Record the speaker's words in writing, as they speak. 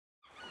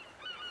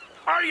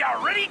Are you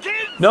ready,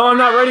 kids? No, I'm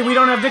not ready. We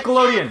don't have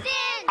Nickelodeon.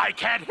 I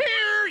can't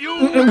hear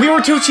you. We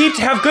were too cheap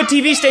to have good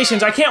TV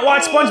stations. I can't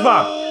watch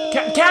SpongeBob.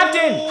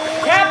 Captain!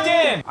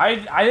 Captain!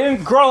 I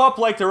didn't grow up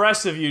like the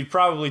rest of you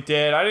probably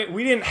did.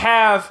 We didn't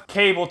have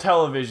cable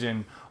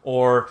television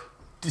or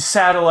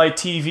satellite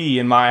TV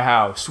in my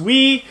house.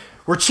 We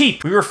were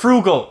cheap. We were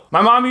frugal.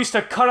 My mom used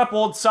to cut up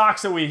old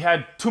socks that we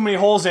had too many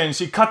holes in.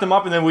 She'd cut them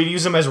up and then we'd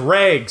use them as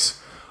rags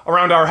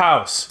around our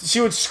house.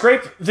 She would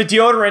scrape the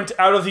deodorant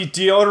out of the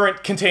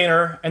deodorant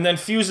container and then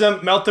fuse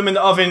them, melt them in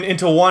the oven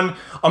into one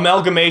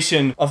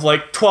amalgamation of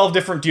like 12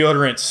 different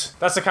deodorants.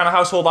 That's the kind of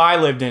household I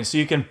lived in, so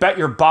you can bet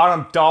your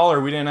bottom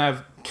dollar we didn't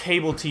have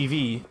cable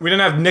TV. We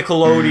didn't have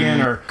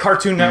Nickelodeon or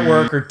Cartoon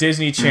Network or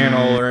Disney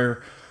Channel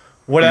or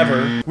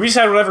whatever. We just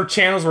had whatever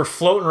channels were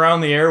floating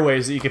around the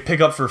airways that you could pick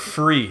up for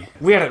free.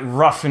 We had it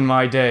rough in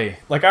my day.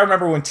 Like, I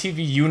remember when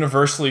TV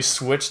universally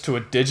switched to a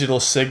digital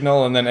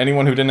signal, and then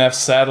anyone who didn't have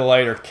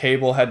satellite or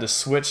cable had to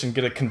switch and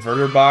get a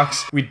converter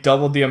box. We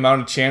doubled the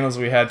amount of channels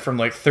we had from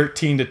like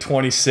 13 to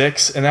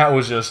 26, and that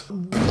was just...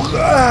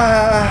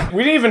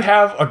 We didn't even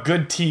have a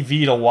good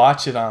TV to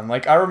watch it on.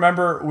 Like, I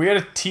remember we had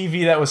a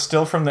TV that was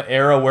still from the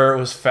era where it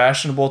was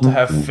fashionable to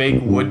have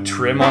fake wood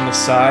trim on the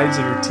sides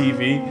of your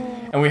TV.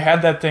 And we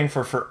had that thing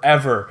for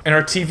forever. And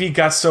our TV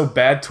got so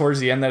bad towards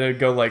the end that it would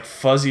go like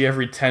fuzzy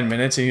every 10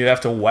 minutes and you'd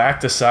have to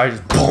whack the side,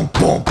 just boom,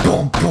 boom,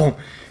 boom, boom,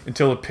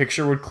 until the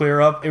picture would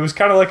clear up. It was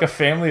kind of like a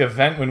family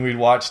event when we'd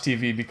watch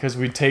TV because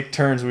we'd take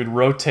turns, we'd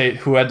rotate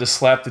who had to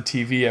slap the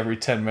TV every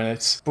 10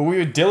 minutes. But we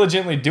would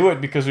diligently do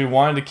it because we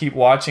wanted to keep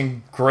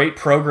watching great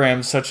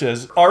programs such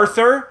as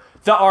Arthur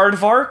the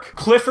Aardvark,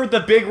 Clifford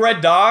the Big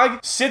Red Dog,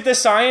 Sid the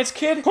Science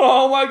Kid,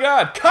 oh my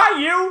god,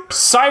 Caillou,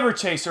 Cyber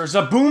Chaser,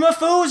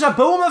 Zaboomafoo,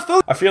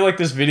 Zaboomafoo. I feel like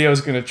this video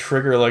is gonna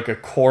trigger like a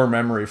core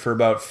memory for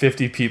about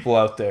 50 people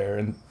out there,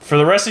 and for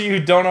the rest of you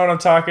who don't know what I'm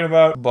talking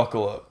about,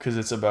 buckle up, because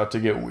it's about to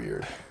get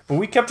weird. But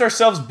we kept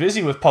ourselves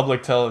busy with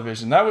public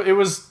television. It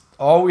was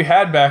all we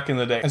had back in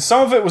the day. And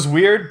some of it was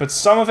weird, but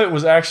some of it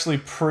was actually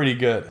pretty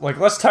good. Like,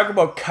 let's talk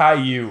about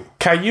Caillou.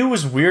 Caillou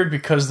was weird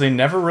because they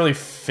never really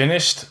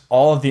finished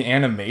all of the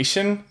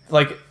animation.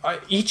 Like,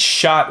 each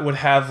shot would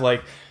have,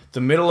 like,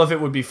 the middle of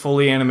it would be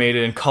fully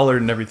animated and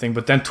colored and everything,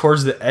 but then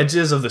towards the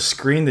edges of the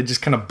screen, they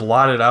just kind of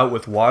blotted out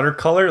with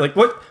watercolor. Like,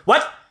 what?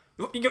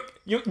 They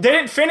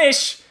didn't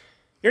finish!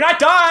 You're not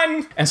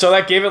done! And so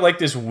that gave it like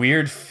this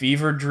weird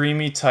fever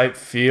dreamy type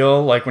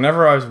feel. Like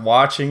whenever I was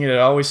watching it, it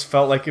always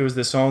felt like it was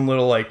this own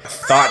little like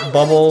thought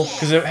bubble.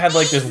 Because it had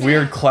like this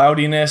weird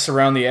cloudiness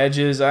around the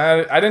edges.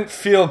 I didn't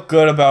feel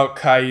good about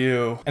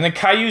Caillou. And then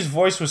Caillou's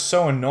voice was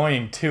so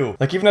annoying too.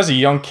 Like even as a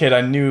young kid, I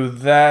knew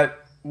that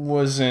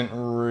wasn't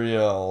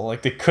real.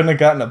 Like they couldn't have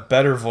gotten a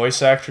better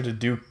voice actor to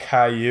do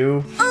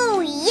Caillou.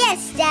 Oh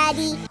yes,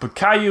 Daddy! But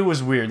Caillou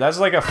was weird. That's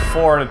like a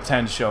 4 out of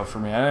 10 show for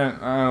me. I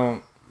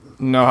don't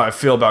know how I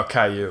feel about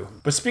Caillou.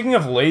 But speaking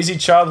of lazy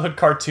childhood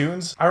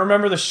cartoons, I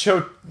remember the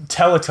show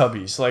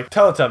Teletubbies. Like,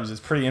 Teletubbies is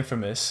pretty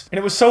infamous. And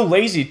it was so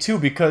lazy, too,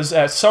 because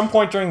at some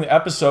point during the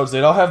episodes,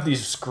 they'd all have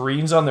these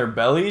screens on their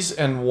bellies,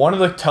 and one of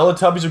the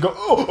Teletubbies would go,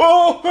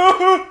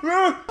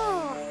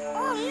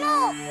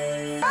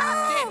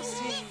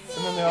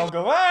 and then they all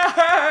go,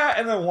 ah,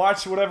 and then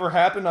watch whatever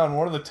happened on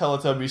one of the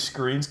Teletubbies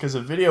screens, because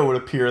a video would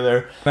appear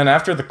there. And then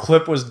after the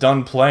clip was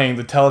done playing,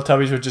 the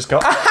Teletubbies would just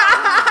go,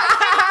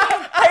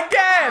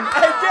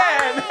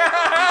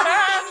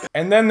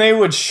 and then they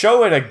would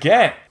show it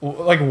again.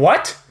 Like,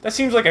 what? That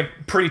seems like a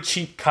pretty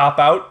cheap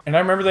cop-out. And I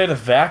remember they had a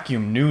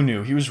vacuum,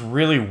 Nunu. He was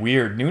really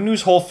weird.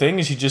 Nunu's whole thing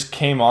is he just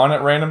came on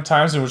at random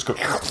times and would just go...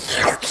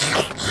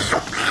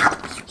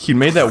 He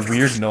made that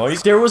weird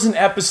noise. There was an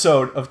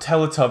episode of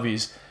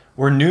Teletubbies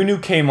where Nunu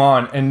came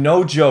on and,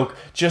 no joke,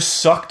 just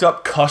sucked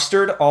up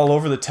custard all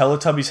over the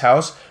Teletubbies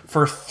house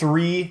for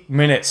 3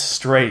 minutes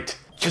straight.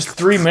 Just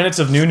 3 minutes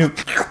of Nunu...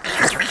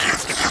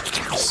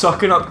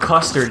 sucking up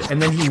custard,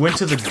 and then he went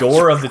to the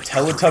door of the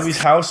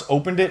Teletubbies house,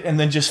 opened it, and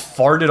then just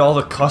farted all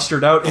the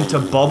custard out into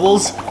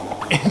bubbles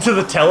into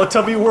the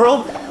Teletubby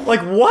world?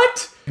 Like,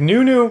 what?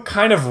 Nunu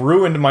kind of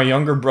ruined my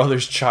younger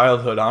brother's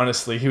childhood,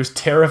 honestly. He was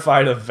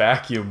terrified of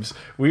vacuums.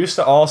 We used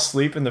to all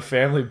sleep in the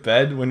family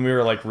bed when we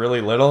were, like,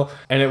 really little,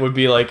 and it would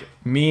be, like,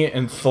 me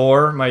and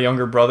Thor, my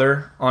younger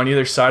brother, on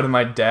either side of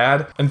my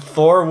dad, and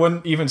Thor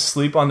wouldn't even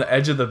sleep on the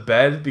edge of the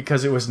bed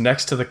because it was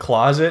next to the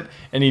closet,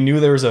 and he knew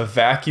there was a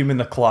vacuum in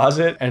the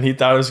closet, and he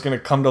thought it was gonna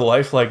come to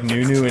life like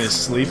Nunu in his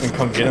sleep and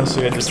come get him, so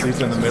he had to sleep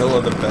in the middle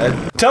of the bed.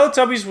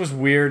 Teletubbies was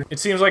weird. It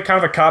seems like kind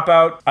of a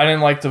cop-out. I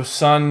didn't like the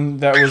son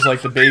that was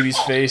like the baby's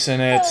face in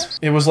it.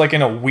 It was like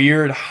in a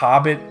weird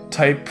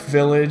Hobbit-type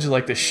village,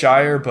 like the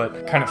Shire,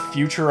 but kind of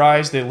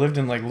futurized. They lived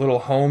in like little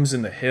homes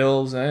in the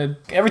hills, and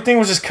everything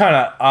was just kind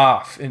of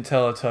off in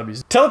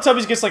Teletubbies.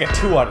 Teletubbies gets like a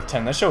 2 out of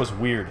 10. That show was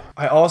weird.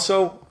 I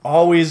also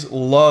always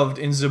loved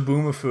in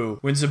Zaboomafoo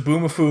when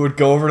Zaboomafoo would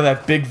go over to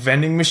that big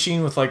vending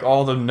machine with like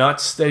all the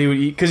nuts that he would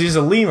eat, because he's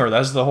a lemur.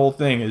 That's the whole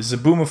thing. Is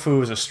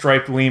Zaboomafoo is a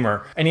striped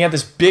lemur, and he had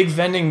this big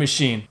vending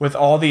machine with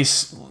all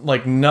these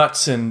like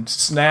nuts and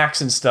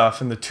snacks and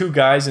stuff, and the two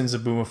guys in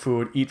Zaboomafoo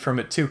would eat from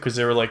it too, because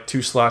there were like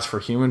 2 slots for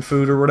human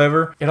food or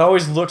whatever. It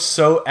always looked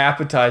so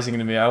appetizing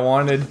to me. I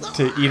wanted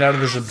to eat out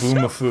of the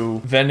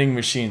Zaboomafoo vending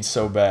machine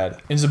so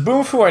bad. In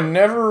Zaboomafoo, I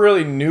never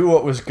really knew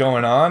what was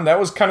going on. That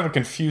was kind of a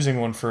confusing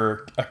one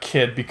for a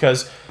kid,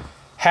 because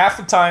half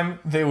the time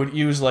they would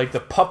use like the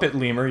puppet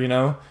lemur, you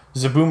know,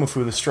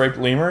 Zaboomafoo, the striped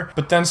lemur,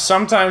 but then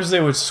sometimes they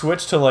would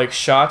switch to like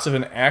shots of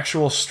an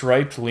actual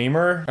striped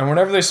lemur, and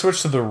whenever they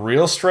switched to the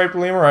real striped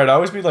lemur, I'd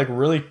always be like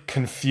really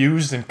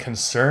confused and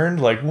concerned,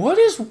 like, what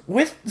is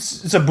with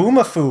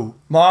Zaboomafoo?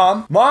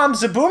 Mom,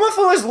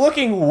 Zaboomafoo is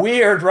looking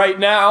weird right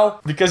now,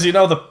 because you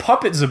know the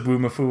puppet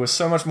Zaboomafoo was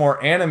so much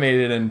more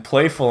animated and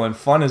playful and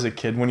fun as a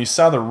kid. When you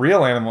saw the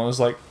real animal, it was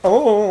like,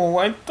 oh,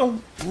 I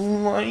don't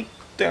like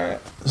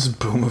that.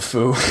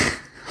 Zaboomafoo.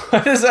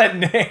 What is that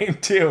name,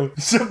 too?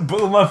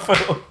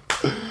 Zaboomafoo.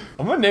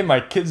 I'm gonna name my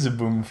kid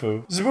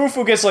Zaboomafoo.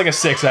 Zaboomafoo gets like a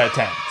 6 out of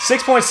 10.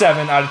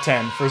 6.7 out of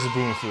 10 for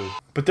Zaboomafoo.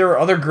 But there were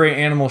other great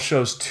animal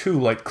shows too,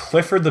 like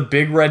Clifford the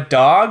Big Red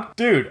Dog.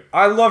 Dude,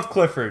 I loved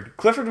Clifford.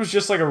 Clifford was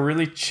just like a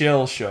really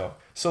chill show.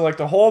 So like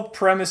the whole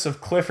premise of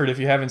Clifford, if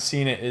you haven't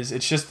seen it, is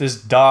it's just this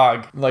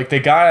dog. Like they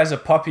got it as a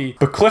puppy,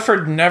 but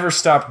Clifford never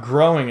stopped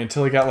growing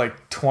until he got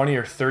like 20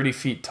 or 30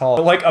 feet tall.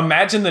 But like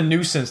imagine the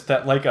nuisance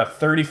that like a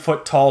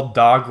 30-foot tall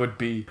dog would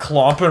be,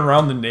 clomping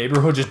around the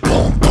neighborhood, just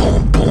boom,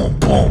 boom, boom,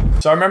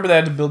 boom. So I remember they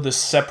had to build this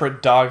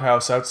separate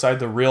doghouse outside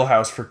the real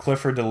house for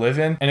Clifford to live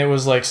in, and it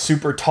was like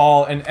super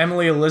tall, and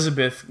Emily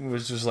Elizabeth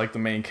was just like the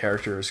main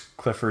character, as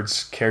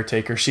Clifford's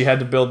caretaker. She had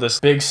to build this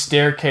big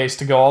staircase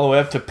to go all the way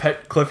up to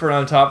pet Clifford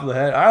on top of the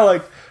head. I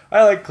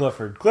like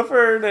Clifford.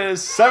 Clifford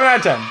is 7 out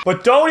of 10.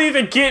 But don't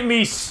even get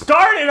me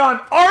started on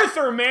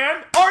Arthur,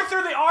 man!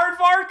 Arthur the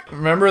Aardvark!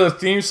 Remember the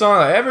theme song?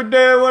 Like, every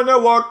day when they're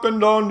walking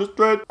down the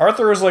street.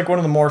 Arthur was like one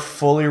of the more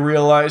fully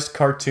realized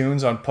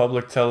cartoons on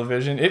public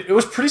television. It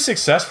was pretty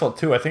successful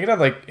too. I think it had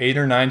like 8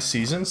 or 9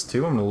 seasons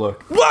too. I'm gonna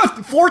look.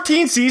 What?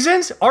 14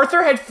 seasons?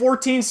 Arthur had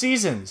 14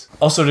 seasons.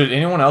 Also, did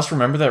anyone else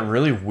remember that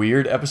really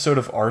weird episode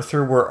of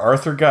Arthur where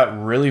Arthur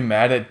got really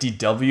mad at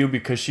DW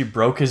because she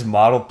broke his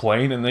model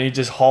plane and then he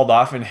just hauled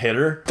off and hit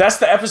her? That's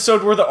the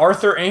episode where the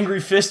Arthur Angry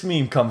Fist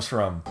meme comes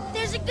from.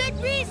 There's a good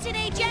breeze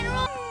today,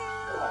 General.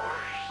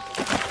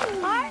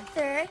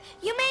 Arthur,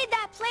 you made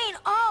that plane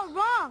all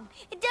wrong.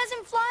 It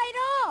doesn't fly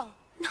at all.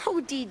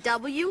 No,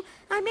 DW.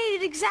 I made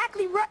it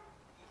exactly right.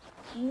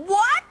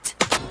 What?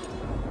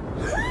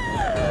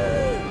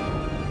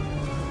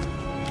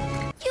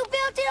 You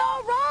built it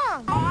all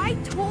wrong. I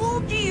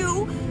told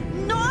you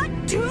not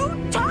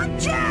to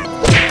touch it.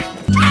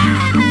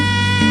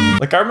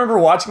 Like, I remember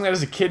watching that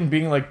as a kid and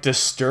being, like,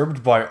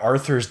 disturbed by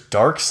Arthur's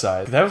dark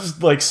side. That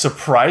was, like,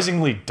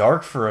 surprisingly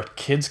dark for a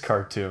kid's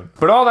cartoon.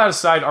 But all that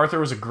aside, Arthur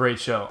was a great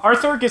show.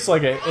 Arthur gets,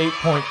 like, an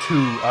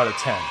 8.2 out of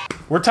 10.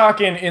 We're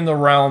talking in the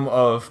realm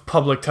of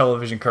public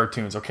television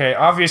cartoons, okay?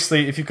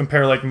 Obviously, if you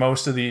compare, like,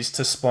 most of these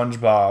to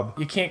SpongeBob,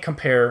 you can't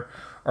compare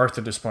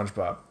Arthur to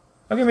SpongeBob.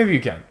 Okay, maybe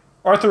you can.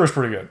 Arthur was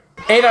pretty good.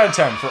 8 out of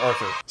 10 for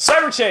Arthur.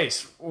 Cyber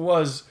Chase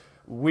was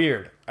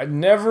weird. I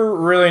never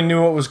really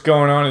knew what was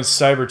going on in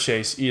Cyber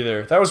Chase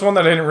either. That was one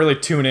that I didn't really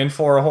tune in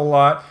for a whole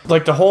lot.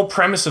 Like, the whole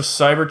premise of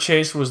Cyber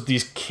Chase was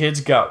these kids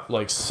got,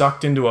 like,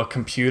 sucked into a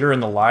computer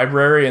in the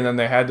library, and then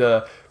they had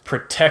to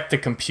protect the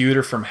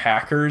computer from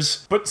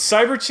hackers. But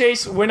Cyber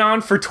Chase went on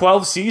for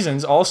 12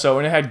 seasons also,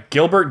 and it had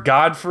Gilbert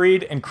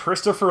Gottfried and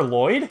Christopher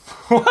Lloyd?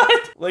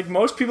 What? Like,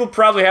 most people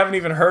probably haven't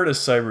even heard of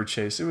Cyber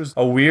Chase. It was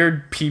a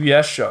weird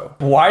PBS show.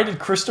 Why did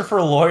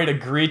Christopher Lloyd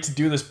agree to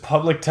do this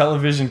public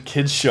television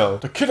kids show?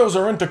 The kiddos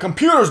are into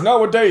computers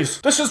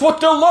nowadays. This is what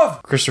they'll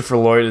love. Christopher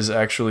Lloyd is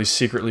actually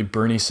secretly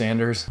Bernie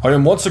Sanders. I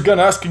am once again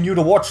asking you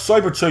to watch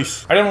Cyber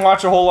Chase. I didn't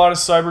watch a whole lot of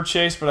Cyber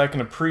Chase, but I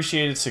can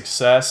appreciate its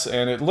success,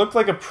 and it looked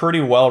like a pretty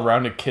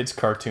well-rounded kids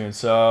cartoon,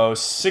 so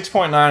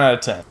 6.9 out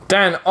of 10.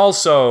 Then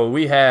also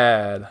we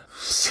had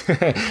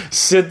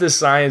Sid the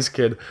Science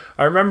Kid.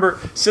 I remember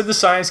Sid the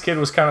Science Kid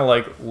was kind of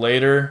like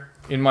later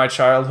in my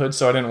childhood,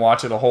 so I didn't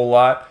watch it a whole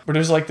lot, but it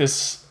was like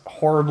this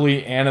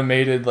horribly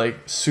animated, like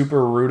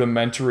super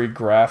rudimentary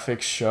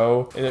graphic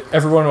show.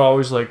 Everyone would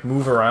always like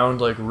move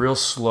around like real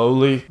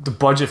slowly. The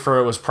budget for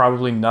it was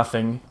probably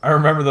nothing. I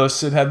remember though,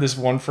 Sid had this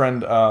one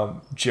friend,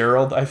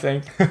 Gerald, I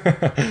think.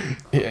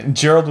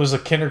 Gerald was a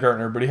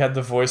kindergartner, but he had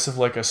the voice of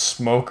like a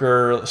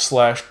smoker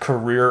 /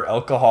 career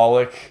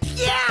alcoholic.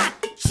 Yeah!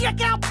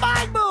 Check out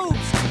my moves!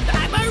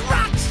 I'm a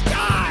rock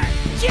star!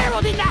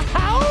 Gerald in the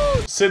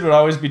house! Sid would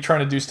always be trying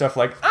to do stuff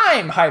like,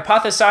 I'm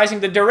hypothesizing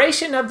the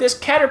duration of this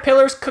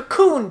caterpillar's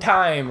cocoon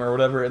time, or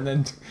whatever, and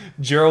then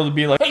Gerald would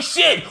be like, hey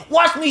Sid,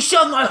 watch me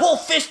shove my whole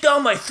fist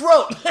down my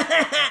throat.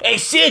 Hey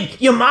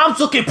Sid, your mom's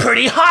looking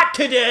pretty hot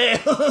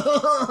today.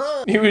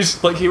 He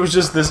was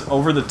just this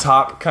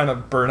over-the-top kind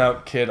of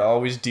burnout kid,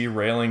 always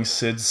derailing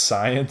Sid's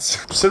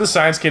science. Sid the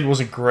Science Kid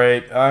wasn't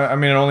great. I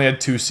mean, it only had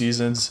 2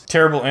 seasons.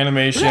 Terrible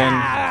animation.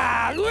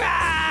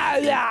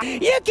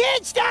 You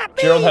can't stop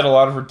me! Gerald had a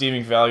lot of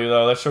redeeming value,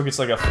 though. That show gets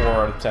like a 4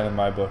 out of 10 in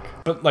my book.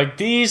 But like,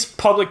 these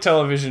public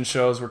television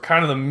shows were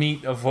kind of the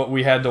meat of what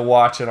we had to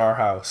watch in our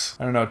house.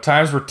 I don't know,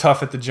 times were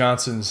tough at the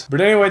Johnsons.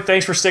 But anyway,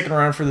 thanks for sticking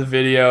around for the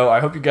video. I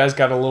hope you guys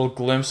got a little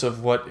glimpse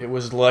of what it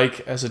was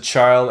like as a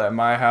child at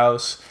my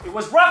house. It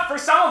was rough for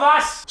some of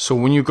us! So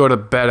when you go to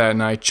bed at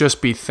night,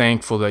 just be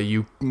thankful that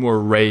you were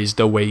raised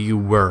the way you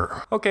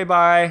were. Okay,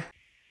 bye.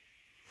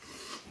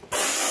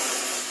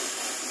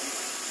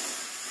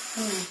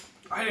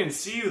 I didn't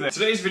see you there.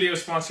 Today's video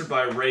is sponsored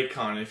by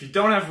Raycon. If you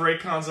don't have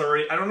Raycons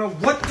already, I don't know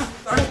what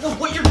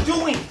you're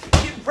doing.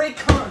 Get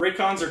Raycon.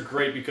 Raycons are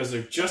great because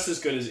they're just as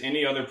good as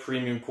any other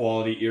premium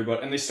quality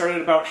earbud, and they start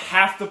at about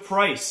half the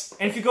price.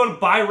 And if you go to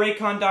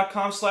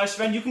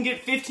buyraycon.com/Sven, you can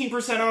get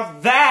 15%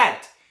 off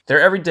that. Their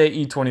everyday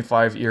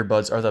E25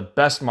 earbuds are the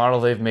best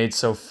model they've made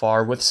so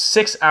far, with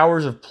 6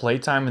 hours of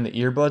playtime in the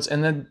earbuds,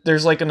 and then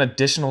there's like an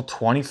additional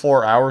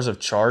 24 hours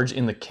of charge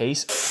in the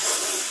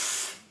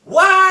case.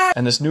 What?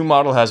 And this new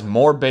model has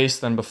more bass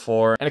than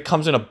before, and it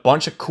comes in a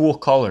bunch of cool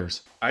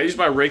colors. I use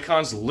my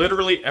Raycons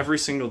literally every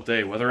single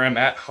day, whether I'm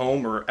at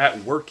home or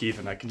at work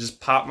even. I can just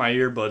pop my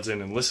earbuds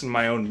in and listen to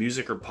my own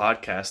music or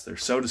podcast. They're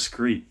so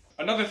discreet.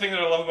 Another thing that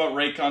I love about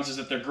Raycons is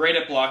that they're great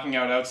at blocking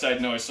out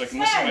outside noise, so I can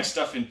listen to my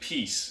stuff in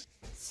peace.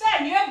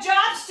 Sven, you have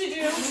jobs to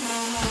do!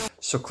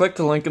 So click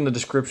the link in the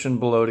description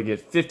below to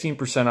get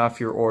 15% off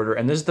your order,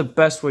 and this is the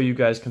best way you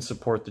guys can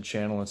support the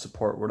channel and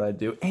support what I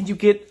do, and you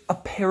get a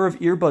pair of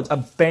earbuds, a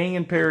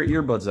banging pair of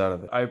earbuds out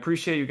of it. I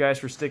appreciate you guys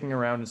for sticking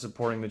around and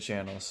supporting the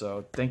channel,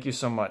 so thank you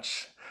so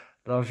much.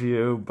 Love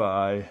you,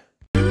 bye.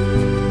 What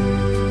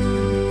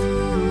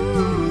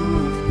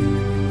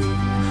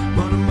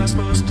am I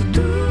supposed to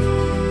do?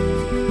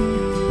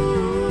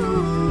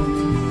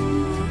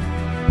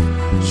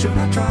 Should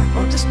I try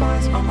or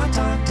despise all my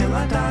time till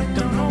I die?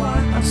 Don't know why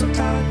I'm so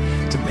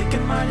tired to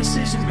making my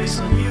decisions based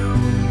on you.